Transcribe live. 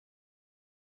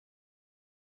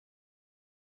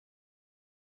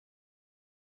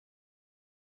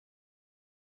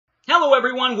Hello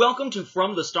everyone, welcome to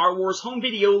From the Star Wars Home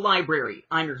Video Library.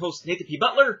 I'm your host, Nathan P.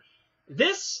 Butler.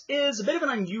 This is a bit of an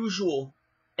unusual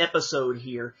episode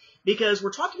here, because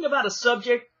we're talking about a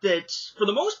subject that, for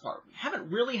the most part, we haven't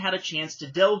really had a chance to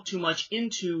delve too much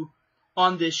into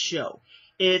on this show.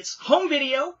 It's home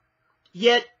video,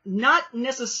 yet not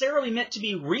necessarily meant to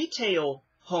be retail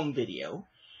home video.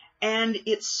 And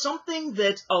it's something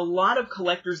that a lot of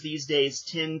collectors these days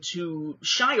tend to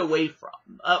shy away from,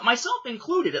 myself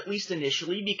included, at least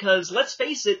initially, because, let's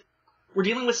face it, we're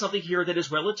dealing with something here that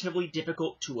is relatively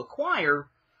difficult to acquire,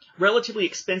 relatively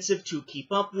expensive to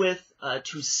keep up with,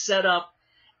 to set up,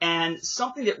 and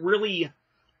something that really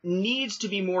needs to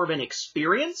be more of an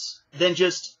experience than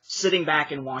just sitting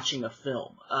back and watching a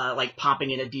film, like popping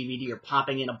in a DVD or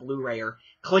popping in a Blu-ray or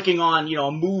clicking on,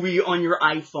 a movie on your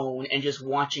iPhone and just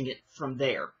watching it from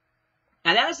there.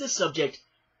 And that is the subject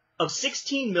of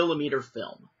 16mm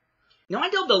film. Now, I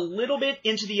delved a little bit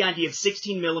into the idea of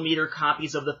 16mm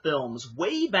copies of the films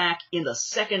way back in the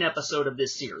second episode of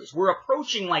this series. We're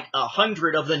approaching like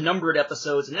 100 of the numbered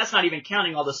episodes, and that's not even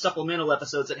counting all the supplemental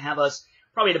episodes that have us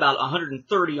probably at about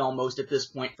 130 almost at this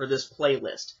point for this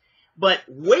playlist. But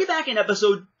way back in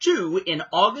episode 2, in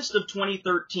August of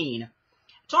 2013,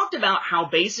 talked about how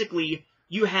basically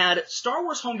you had Star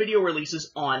Wars home video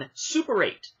releases on Super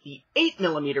 8, the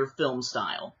 8mm film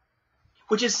style,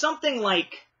 which is something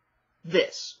like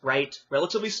this, right?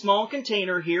 Relatively small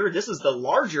container here. This is the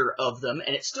larger of them,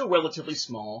 and it's still relatively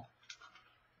small.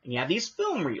 And you have these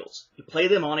film reels. You play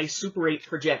them on a Super 8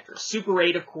 projector. Super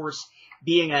 8, of course,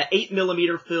 being an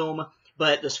 8mm film,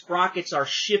 but the sprockets are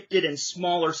shifted and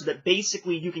smaller so that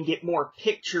basically you can get more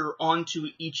picture onto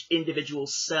each individual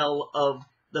cell of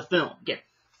the film. Again,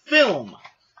 film,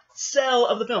 cell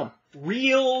of the film,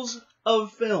 reels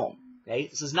of film. Okay,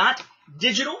 this is not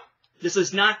digital. This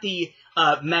is not the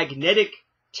magnetic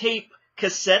tape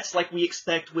cassettes like we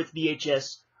expect with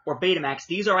VHS or Betamax.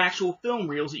 These are actual film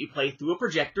reels that you play through a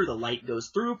projector. The light goes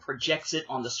through, projects it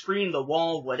on the screen, the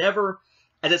wall, whatever,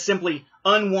 as it simply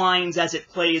unwinds as it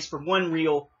plays from one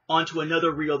reel onto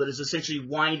another reel that is essentially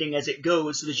winding as it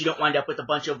goes so that you don't wind up with a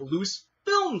bunch of loose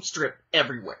film strip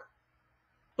everywhere.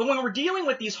 But when we're dealing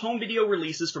with these home video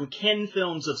releases from Ken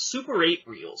Films of Super 8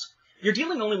 reels, you're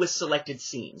dealing only with selected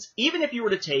scenes. Even if you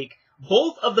were to take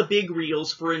both of the big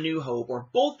reels for A New Hope, or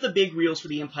both the big reels for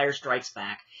The Empire Strikes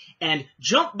Back, and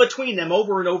jump between them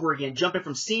over and over again, jumping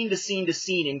from scene to scene to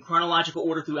scene in chronological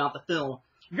order throughout the film,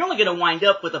 you're only going to wind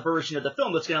up with a version of the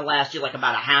film that's going to last you like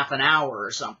about a half an hour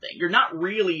or something. You're not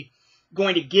really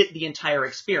going to get the entire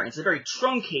experience. It's a very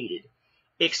truncated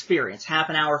experience, half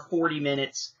an hour, 40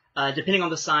 minutes, depending on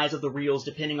the size of the reels,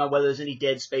 depending on whether there's any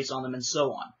dead space on them, and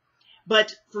so on.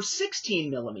 But for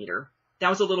 16mm, that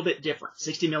was a little bit different.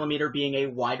 16mm being a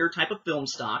wider type of film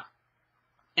stock,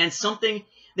 and something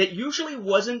that usually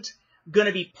wasn't going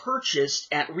to be purchased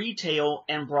at retail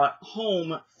and brought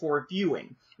home for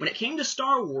viewing. When it came to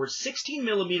Star Wars,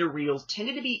 16mm reels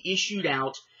tended to be issued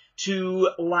out to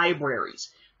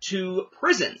libraries, to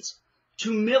prisons,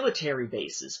 to military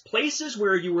bases, places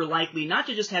where you were likely not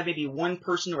to just have maybe one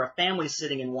person or a family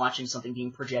sitting and watching something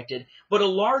being projected, but a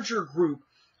larger group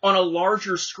on a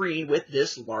larger screen with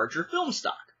this larger film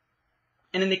stock.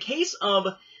 And in the case of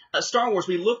Star Wars,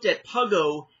 we looked at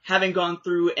Puggo having gone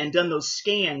through and done those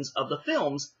scans of the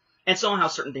films and saw how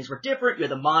certain things were different. You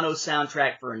had the mono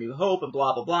soundtrack for A New Hope and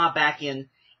blah, blah, blah back in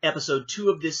episode 2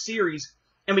 of this series.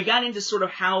 And we got into sort of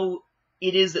how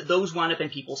it is that those wind up in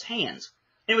people's hands.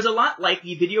 And it was a lot like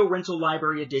the video rental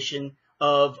library edition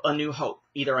of A New Hope,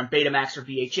 either on Betamax or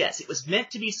VHS. It was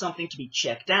meant to be something to be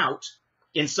checked out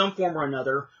in some form or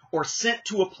another, or sent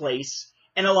to a place,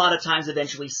 and a lot of times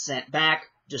eventually sent back,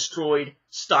 destroyed,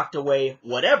 stocked away,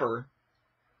 whatever.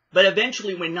 But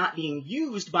eventually, when not being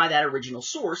used by that original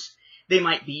source, they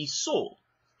might be sold.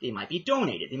 They might be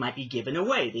donated. They might be given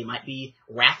away. They might be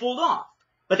raffled off.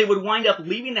 But they would wind up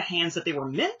leaving the hands that they were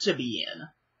meant to be in,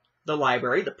 the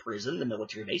library, the prison, the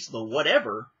military base, the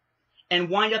whatever, and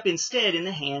wind up instead in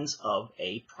the hands of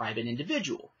a private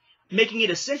individual, making it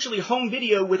essentially home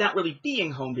video without really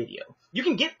being home video. You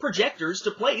can get projectors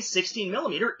to play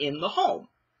 16mm in the home,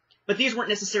 but these weren't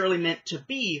necessarily meant to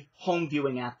be home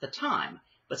viewing at the time.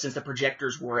 But since the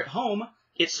projectors were at home,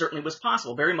 it certainly was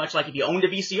possible. Very much like if you owned a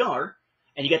VCR,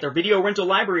 and you get their video rental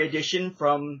library edition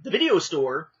from the video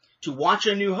store to watch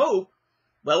A New Hope,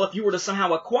 well, if you were to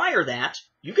somehow acquire that,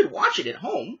 you could watch it at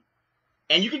home,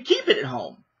 and you could keep it at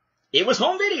home. It was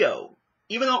home video,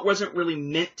 even though it wasn't really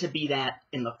meant to be that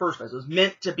in the first place. It was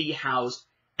meant to be housed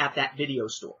at that video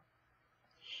store.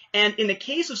 And in the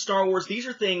case of Star Wars, these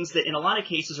are things that in a lot of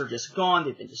cases are just gone.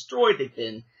 They've been destroyed. They've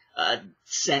been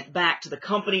sent back to the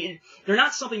company. They're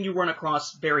not something you run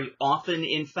across very often.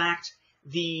 In fact,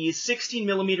 the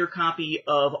 16mm copy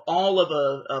of all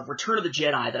of Return of the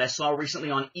Jedi that I saw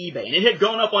recently on eBay, and it had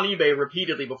gone up on eBay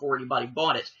repeatedly before anybody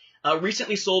bought it,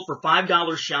 recently sold for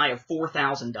 $5 shy of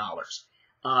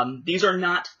 $4,000. These are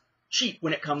not cheap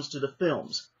when it comes to the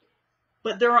films.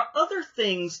 But there are other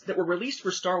things that were released for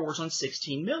Star Wars on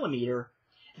 16mm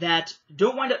that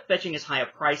don't wind up fetching as high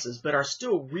of prices, but are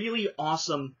still really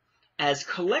awesome as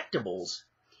collectibles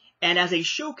and as a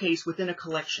showcase within a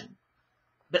collection.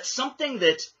 But something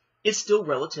that is still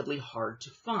relatively hard to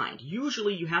find.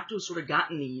 Usually you have to have sort of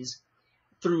gotten these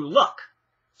through luck.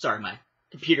 Sorry, my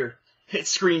computer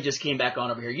screen just came back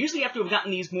on over here. Usually you have to have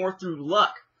gotten these more through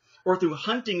luck or through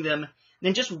hunting them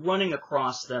than just running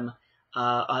across them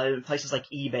on places like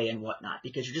eBay and whatnot,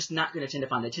 because you're just not going to tend to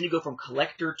find them. They tend to go from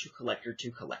collector to collector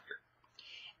to collector.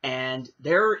 And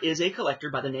there is a collector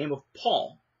by the name of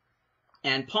Paul.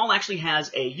 And Paul actually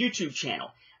has a YouTube channel.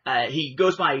 He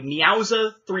goes by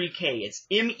Meowza3K. It's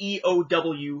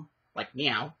M-E-O-W, like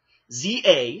meow,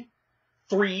 Z-A,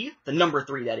 3, the number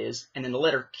 3 that is, and then the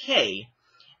letter K,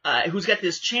 who's got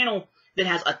this channel that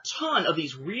has a ton of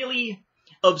these really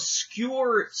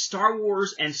obscure Star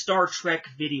Wars and Star Trek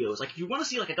videos. Like, if you want to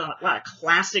see like a lot of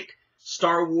classic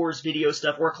Star Wars video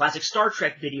stuff or classic Star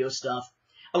Trek video stuff,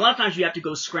 a lot of times you have to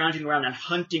go scrounging around and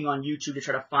hunting on YouTube to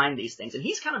try to find these things. And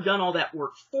he's kind of done all that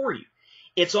work for you.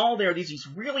 It's all there, these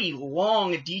really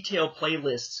long, detailed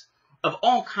playlists of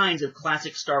all kinds of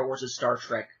classic Star Wars and Star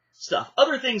Trek stuff.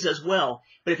 Other things as well,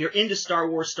 but if you're into Star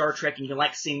Wars, Star Trek, and you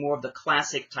like seeing more of the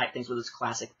classic type things, whether it's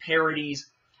classic parodies,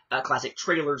 classic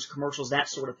trailers, commercials, that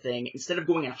sort of thing, instead of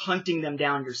going and hunting them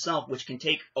down yourself, which can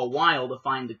take a while to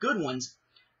find the good ones,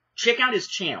 check out his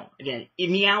channel. Again,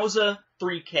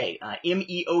 Meowza3K,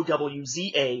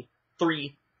 M-E-O-W-Z-A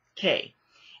 3K.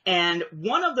 And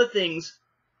one of the things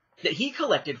that he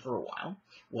collected for a while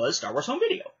was Star Wars home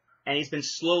video. And he's been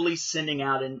slowly sending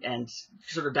out and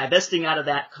sort of divesting out of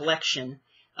that collection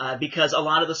because a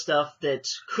lot of the stuff that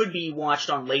could be watched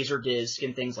on Laserdisc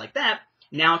and things like that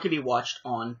now can be watched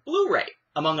on Blu-ray,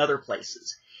 among other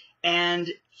places.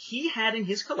 And he had in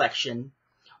his collection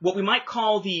what we might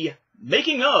call the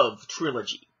Making of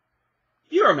trilogy.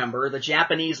 You remember the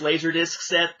Japanese Laserdisc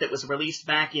set that was released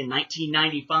back in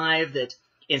 1995 that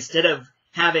instead of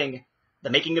having The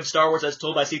Making of Star Wars as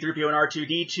told by C-3PO and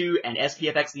R2-D2 and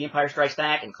SPFX The Empire Strikes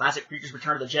Back and Classic Creatures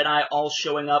Return of the Jedi all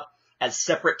showing up as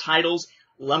separate titles,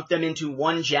 lumped them into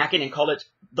one jacket and called it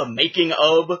The Making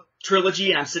of Trilogy,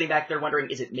 and I'm sitting back there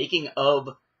wondering, is it Making of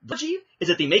the Trilogy? Is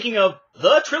it The Making of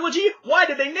the Trilogy? Why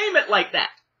did they name it like that?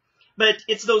 But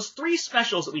it's those 3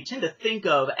 specials that we tend to think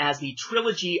of as the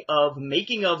trilogy of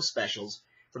making of specials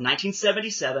from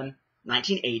 1977,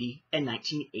 1980, and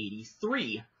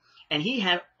 1983. And he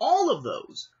had all of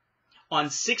those on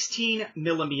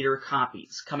 16mm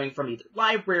copies coming from either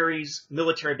libraries,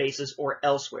 military bases, or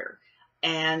elsewhere.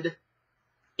 And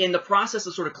in the process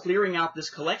of sort of clearing out this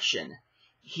collection,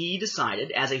 he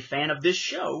decided, as a fan of this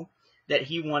show, that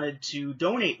he wanted to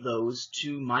donate those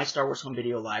to my Star Wars Home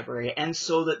Video Library, and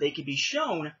so that they could be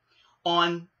shown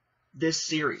on this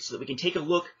series, so that we can take a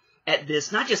look at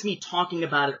this, not just me talking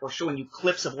about it or showing you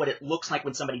clips of what it looks like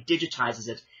when somebody digitizes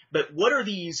it, but what are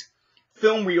these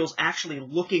film reels actually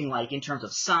looking like in terms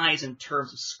of size, in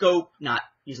terms of scope, not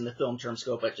using the film term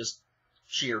scope, but just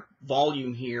sheer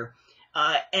volume here,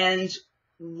 and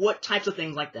what types of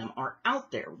things like them are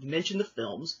out there. We mentioned the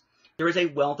films. There is a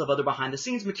wealth of other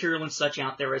behind-the-scenes material and such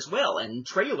out there as well, and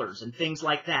trailers and things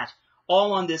like that,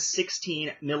 all on this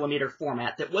 16mm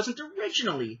format that wasn't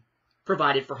originally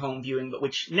provided for home viewing, but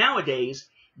which nowadays,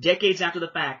 decades after the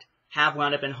fact, have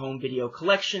wound up in home video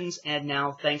collections, and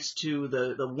now, thanks to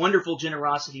the wonderful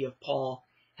generosity of Paul,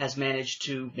 has managed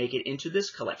to make it into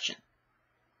this collection.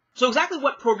 So exactly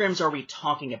what programs are we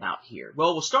talking about here?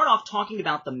 Well, we'll start off talking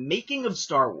about the making of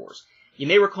Star Wars. You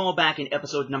may recall back in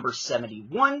episode number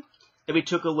 71 that we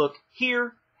took a look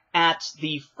here at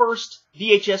the first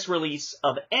VHS release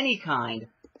of any kind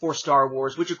for Star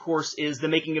Wars, which of course is the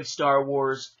making of Star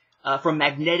Wars from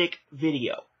Magnetic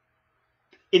Video.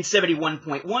 In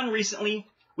 71.1 recently,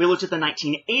 we looked at the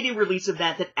 1980 release of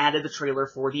that added the trailer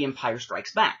for The Empire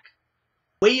Strikes Back.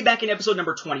 Way back in episode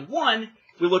number 21,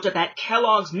 we looked at that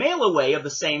Kellogg's mail-away of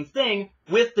the same thing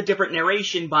with the different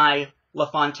narration by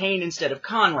LaFontaine instead of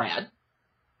Conrad.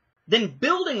 Then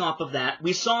building off of that,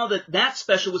 we saw that that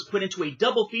special was put into a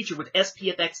double feature with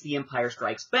SPFX The Empire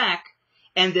Strikes Back,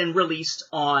 and then released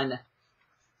on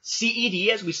CED,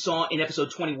 as we saw in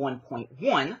episode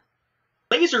 21.1,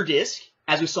 Laserdisc,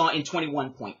 as we saw in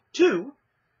 21.2,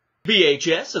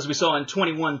 VHS, as we saw in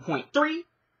 21.3,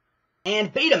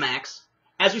 and Betamax,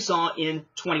 as we saw in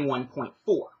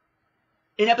 21.4.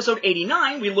 In episode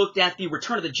 89, we looked at the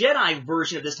Return of the Jedi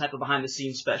version of this type of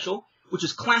behind-the-scenes special, which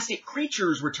is Classic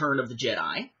Creatures Return of the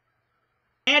Jedi.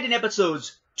 And in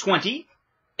episodes 20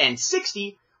 and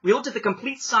 60, we looked at the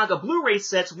Complete Saga Blu-ray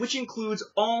sets, which includes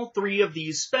all three of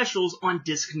these specials on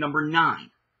disc number 9.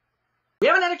 We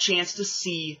haven't had a chance to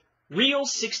see real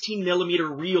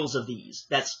 16mm reels of these.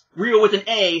 That's reel with an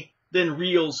A, then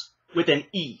reels with an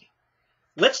E.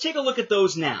 Let's take a look at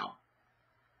those now.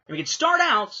 And we can start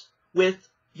out with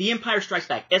The Empire Strikes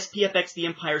Back, SPFX The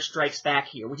Empire Strikes Back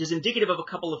here, which is indicative of a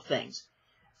couple of things.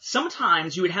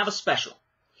 Sometimes you would have a special,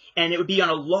 and it would be on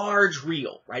a large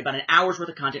reel, right? About an hour's worth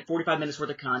of content, 45 minutes worth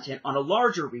of content on a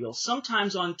larger reel,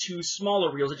 sometimes on 2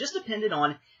 smaller reels. It just depended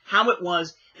on how it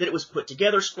was that it was put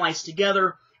together, spliced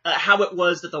together, how it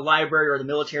was that the library or the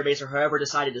military base or whoever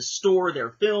decided to store their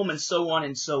film, and so on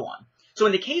and so on. So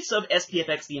in the case of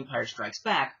SPFX The Empire Strikes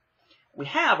Back, we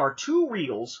have our 2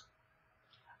 reels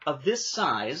of this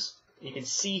size. You can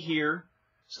see here,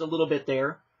 just a little bit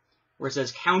there, where it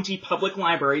says County Public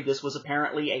Library. This was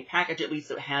apparently a package, at least,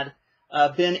 that had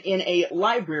been in a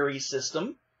library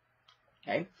system.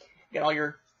 Okay, get all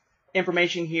your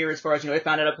information here as far as, it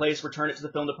found out a place, return it to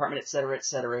the film department,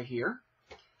 etc. here.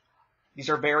 These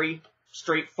are very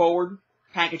straightforward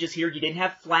packages here. You didn't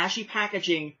have flashy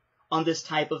packaging on this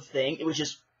type of thing. It was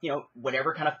just,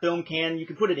 whatever kind of film can you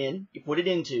can put it in, you put it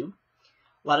into.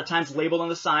 A lot of times labeled on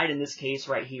the side. In this case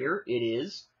right here, it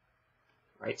is,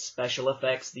 right, Special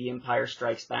Effects The Empire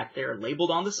Strikes Back there,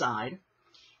 labeled on the side.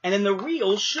 And then the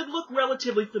reel should look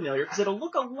relatively familiar, because it'll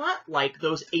look a lot like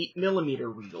those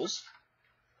 8mm reels.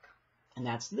 And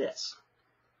that's this.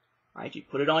 Right, you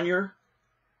put it on your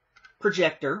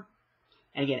projector,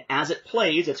 and again, as it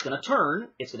plays, it's going to turn.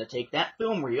 It's going to take that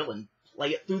film reel and play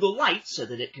it through the light so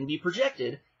that it can be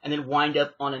projected, and then wind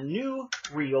up on a new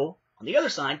reel on the other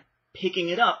side, picking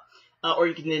it up. Or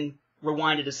you can then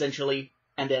rewind it, essentially,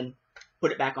 and then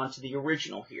put it back onto the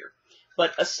original here.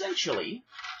 But essentially,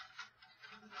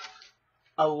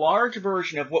 a large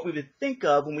version of what we would think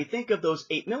of when we think of those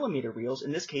 8mm reels,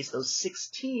 in this case, those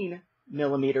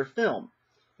 16mm film.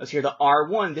 Let's hear the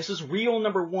R1. This is reel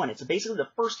number 1. It's basically the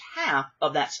first half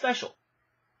of that special.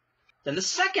 Then the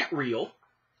second reel,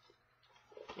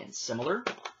 again, similar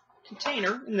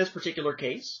container in this particular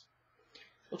case.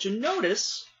 What you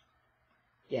notice,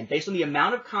 again, based on the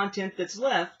amount of content that's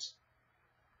left,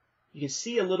 you can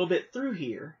see a little bit through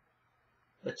here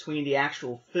between the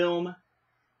actual film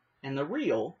and the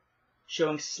reel,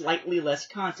 showing slightly less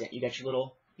content. You got your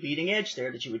little leading edge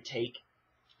there that you would take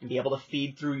and be able to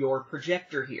feed through your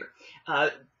projector here.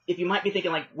 If you might be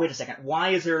thinking, like, wait a second, why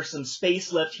is there some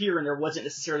space left here and there wasn't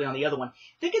necessarily on the other one?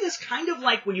 Think of this kind of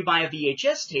like when you buy a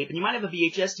VHS tape, and you might have a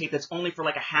VHS tape that's only for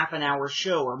like a half-an-hour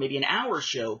show or maybe an hour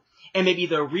show, and maybe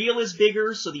the reel is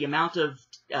bigger, so the amount of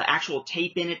actual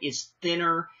tape in it is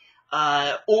thinner,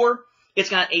 or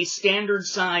it's got a standard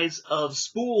size of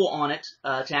spool on it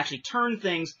to actually turn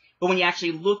things, but when you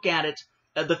actually look at it,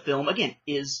 the film, again,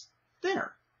 is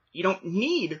thinner. You don't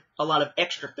need a lot of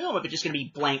extra film if it's just going to be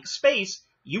blank space.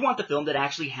 You want the film that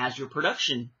actually has your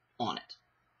production on it.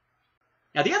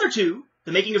 Now, the other 2,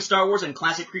 The Making of Star Wars and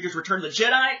Classic Creatures Return of the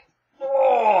Jedi,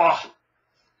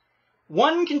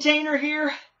 one container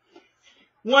here,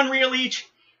 1 reel each,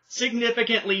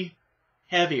 significantly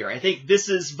heavier. I think this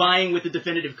is vying with the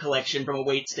definitive collection from a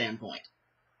weight standpoint.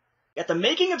 Got The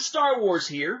Making of Star Wars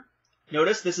here.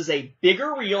 Notice this is a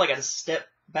bigger reel. I got to step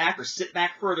back or sit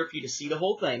back further for you to see the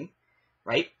whole thing,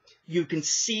 right? You can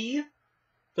see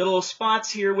the little spots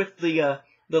here with the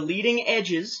leading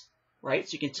edges, right?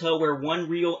 So you can tell where one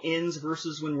reel ends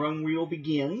versus when one reel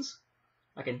begins.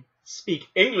 I can speak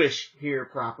English here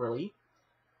properly.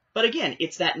 But again,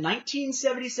 it's that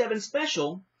 1977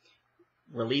 special,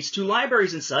 released to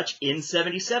libraries and such in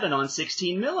 77 on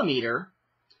 16mm,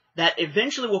 that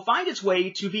eventually will find its way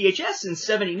to VHS in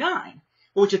 79,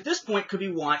 which at this point could be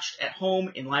watched at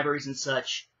home in libraries and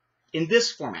such in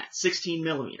this format,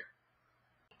 16mm.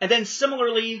 And then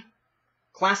similarly,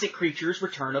 Classic Creatures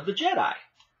Return of the Jedi.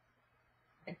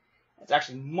 Okay. It's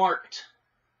actually marked.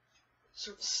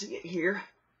 Sort of see it here.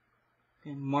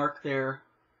 And mark there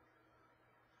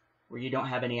where you don't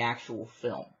have any actual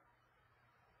film.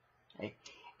 Okay.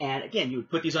 And again, you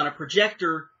would put these on a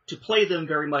projector to play them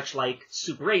very much like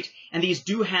Super 8. And these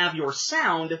do have your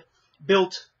sound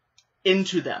built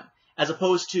into them, as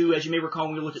opposed to, as you may recall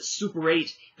when we looked at Super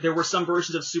 8, there were some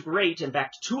versions of Super 8, in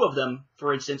fact 2 of them,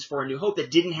 for instance, for A New Hope, that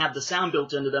didn't have the sound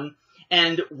built into them,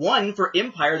 and one for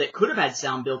Empire that could have had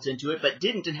sound built into it, but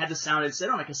didn't, and had the sound instead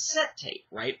on a cassette tape,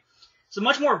 right? So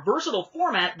much more versatile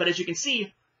format, but as you can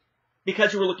see,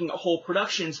 because you were looking at whole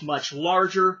productions, much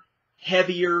larger,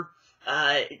 heavier,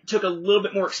 it took a little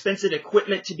bit more expensive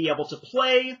equipment to be able to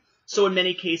play, so in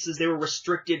many cases they were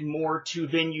restricted more to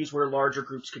venues where larger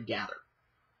groups could gather.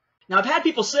 Now I've had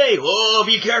people say, oh,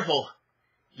 be careful.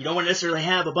 You don't want to necessarily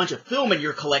have a bunch of film in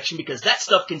your collection because that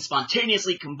stuff can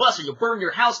spontaneously combust and you'll burn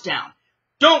your house down.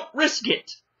 Don't risk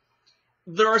it!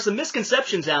 There are some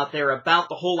misconceptions out there about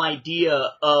the whole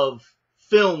idea of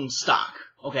film stock,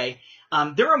 okay?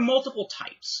 There are multiple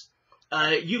types.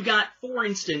 You've got, for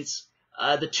instance,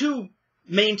 the two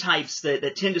main types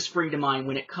that tend to spring to mind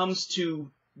when it comes to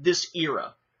this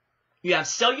era. You have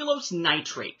cellulose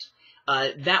nitrate.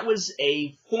 That was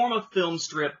a form of film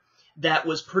strip that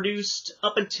was produced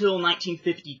up until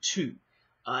 1952.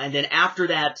 And then after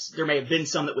that, there may have been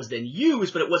some that was then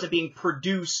used, but it wasn't being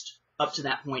produced up to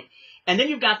that point. And then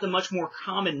you've got the much more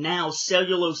common now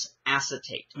cellulose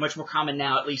acetate. Much more common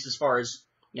now, at least as far as,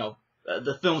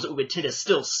 the films that we would tend to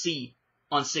still see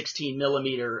on 16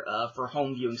 millimeter for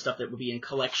home viewing, stuff that would be in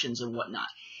collections and whatnot.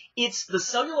 It's the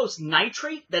cellulose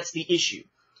nitrate that's the issue.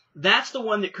 That's the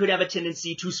one that could have a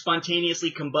tendency to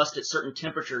spontaneously combust at certain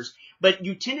temperatures, but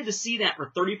you tended to see that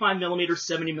for 35 millimeter,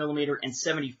 70 millimeter, and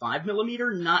 75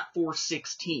 millimeter, not for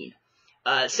 16.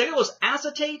 Cellulose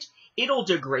acetate, it'll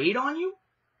degrade on you,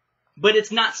 but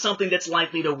it's not something that's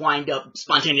likely to wind up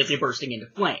spontaneously bursting into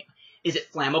flame. Is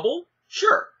it flammable?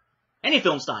 Sure. Any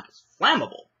film stock is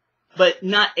flammable, but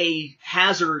not a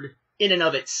hazard in and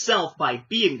of itself by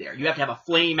being there. You have to have a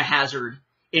flame hazard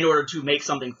in order to make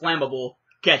something flammable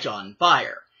catch on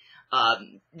fire.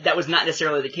 That was not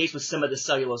necessarily the case with some of the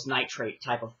cellulose nitrate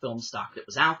type of film stock that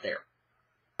was out there.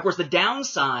 Of course, the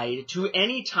downside to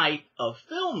any type of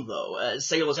film, though,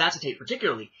 cellulose acetate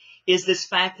particularly, is this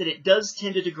fact that it does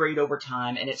tend to degrade over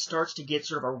time, and it starts to get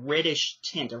sort of a reddish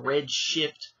tint, a red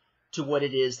shift to what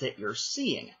it is that you're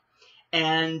seeing.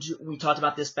 And we talked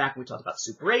about this back when we talked about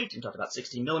Super 8, and talked about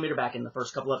 16 millimeter back in the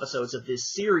first couple episodes of this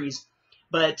series.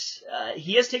 But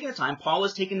he has taken the time, Paul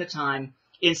has taken the time,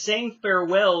 in saying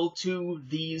farewell to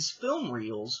these film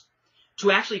reels,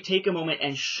 to actually take a moment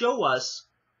and show us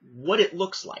what it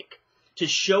looks like. To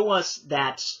show us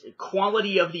that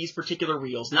quality of these particular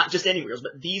reels, not just any reels,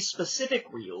 but these specific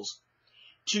reels,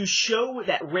 to show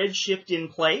that red shift in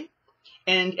play,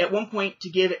 and at one point to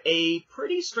give a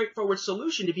pretty straightforward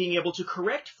solution to being able to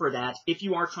correct for that if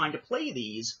you are trying to play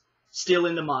these still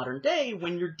in the modern day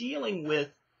when you're dealing with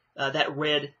that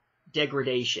red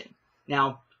degradation.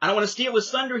 Now, I don't want to steal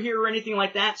his thunder here or anything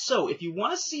like that, so if you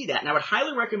want to see that, and I would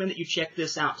highly recommend that you check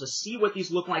this out to see what these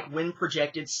look like when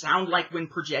projected, sound like when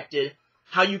projected,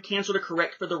 how you can sort of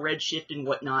correct for the red shift and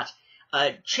whatnot,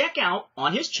 check out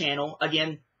on his channel.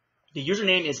 Again, the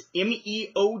username is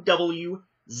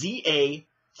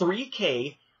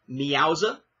MEOWZA3K,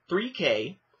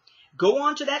 Meowza3K. Go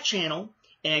on to that channel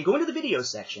and go into the video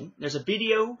section. There's a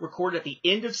video recorded at the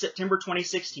end of September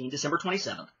 2016, December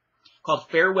 27th, called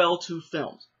Farewell to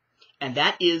Film. And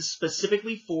that is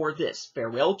specifically for this,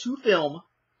 Farewell to Film,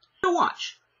 to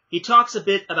watch. He talks a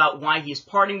bit about why he's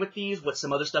parting with these, what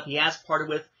some other stuff he has parted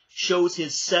with, shows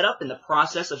his setup and the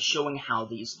process of showing how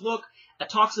these look. It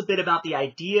talks a bit about the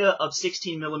idea of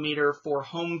 16 millimeter for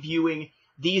home viewing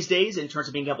these days in terms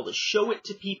of being able to show it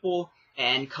to people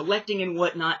and collecting and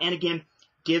whatnot, and again,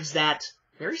 gives that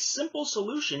very simple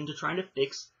solution to trying to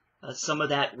fix some of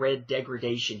that red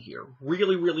degradation here.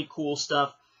 Really, really cool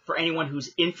stuff for anyone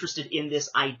who's interested in this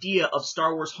idea of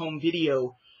Star Wars home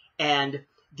video and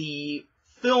the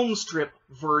film strip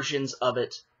versions of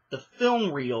it, the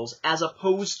film reels, as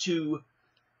opposed to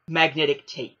magnetic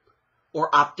tape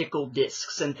or optical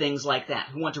discs and things like that,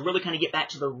 who want to really kind of get back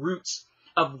to the roots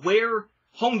of where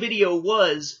home video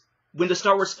was when the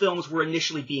Star Wars films were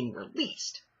initially being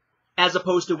released, as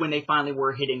opposed to when they finally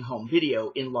were hitting home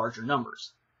video in larger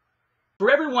numbers.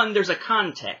 For everyone, there's a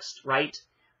context, right?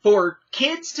 For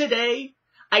kids today,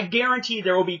 I guarantee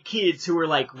there will be kids who are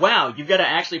like, wow, you've got to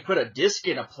actually put a disc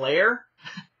in a player?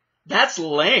 That's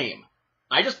lame.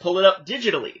 I just pull it up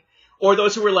digitally. Or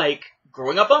those who are like,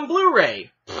 growing up on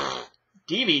Blu-ray,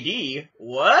 DVD,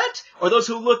 what? Or those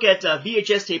who look at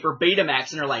VHS tape or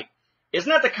Betamax and are like, isn't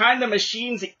that the kind the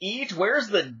machines eat? Where's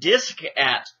the disc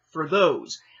at for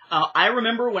those? I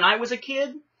remember when I was a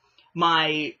kid,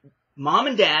 my Mom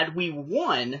and Dad, we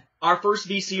won our first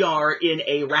VCR in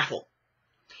a raffle.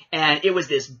 And it was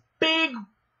this big,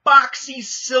 boxy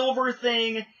silver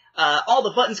thing. All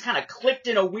the buttons kind of clicked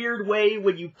in a weird way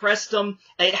when you pressed them.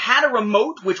 It had a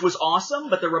remote, which was awesome,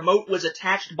 but the remote was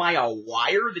attached by a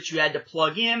wire that you had to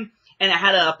plug in. And it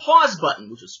had a pause button,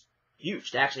 which was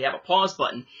huge to actually have a pause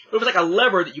button. But it was like a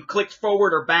lever that you clicked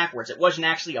forward or backwards. It wasn't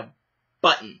actually a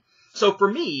button. So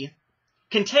for me,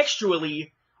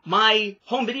 contextually, my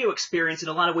home video experience in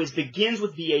a lot of ways begins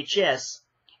with VHS,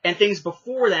 and things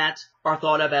before that are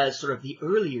thought of as sort of the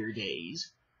earlier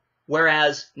days.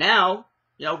 Whereas now,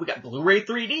 we got Blu-ray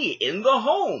 3D in the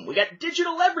home. We got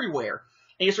digital everywhere.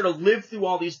 And you sort of live through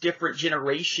all these different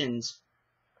generations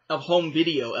of home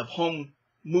video, of home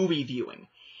movie viewing.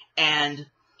 And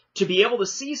to be able to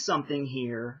see something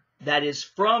here that is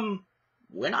from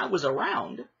when I was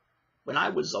around, when I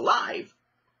was alive,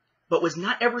 but was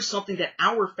not ever something that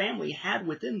our family had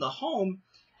within the home,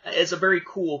 is a very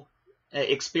cool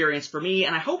experience for me,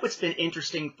 and I hope it's been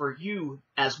interesting for you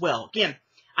as well. Again,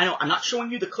 I know I'm not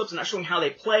showing you the clips, I'm not showing how they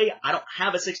play. I don't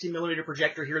have a 60mm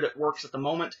projector here that works at the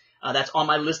moment. That's on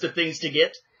my list of things to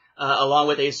get, along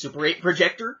with a Super 8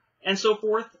 projector and so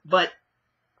forth. But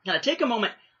kind of take a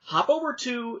moment, hop over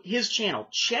to his channel,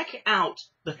 check out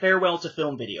the Farewell to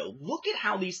Film video, look at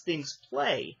how these things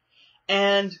play,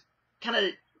 and kind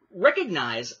of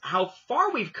recognize how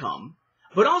far we've come,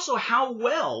 but also how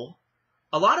well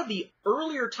a lot of the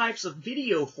earlier types of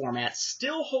video formats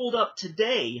still hold up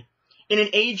today in an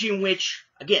age in which,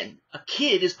 again, a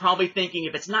kid is probably thinking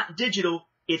if it's not digital,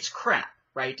 it's crap,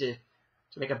 right? To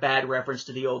make a bad reference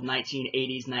to the old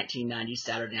 1980s, 1990s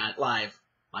Saturday Night Live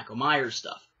Michael Myers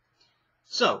stuff.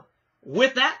 So,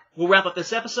 with that, we'll wrap up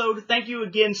this episode. Thank you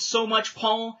again so much,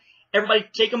 Paul. Everybody,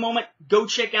 take a moment, go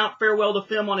check out Farewell to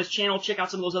Film on his channel. Check out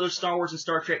some of those other Star Wars and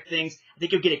Star Trek things. I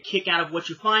think you'll get a kick out of what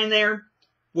you find there.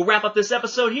 We'll wrap up this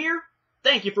episode here.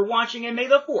 Thank you for watching, and may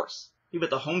the Force be with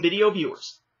the home video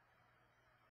viewers.